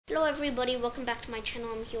Hello everybody, welcome back to my channel.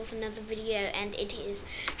 I'm here with another video, and it is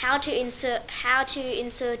how to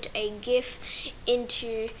insert a GIF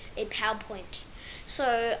into a PowerPoint.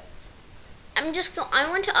 So I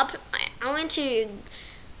want to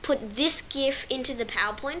put this GIF into the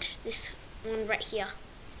PowerPoint, this one right here.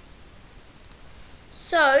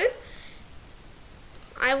 So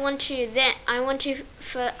I'm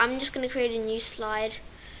just going to create a new slide,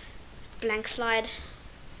 blank slide.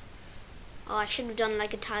 Oh, I should have done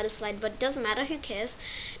like a title slide, but it doesn't matter, who cares.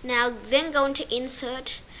 Now then go into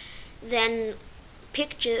insert, then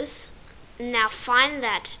pictures. Now find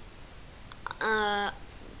that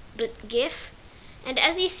GIF, and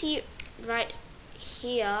as you see right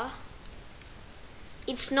here,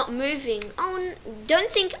 it's not moving. Oh,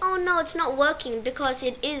 don't think, oh no, it's not working, because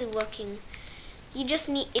it is working. You just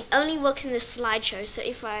need, it only works in the slideshow. So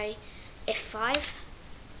if I F5,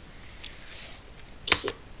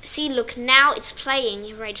 see, look, now it's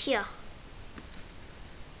playing right here.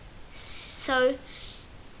 So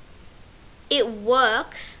it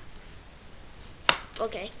works.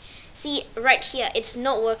 Okay, see right here, it's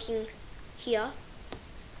not working here,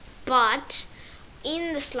 but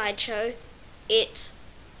in the slideshow it's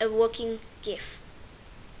a working GIF.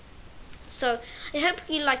 So I hope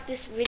you like this video.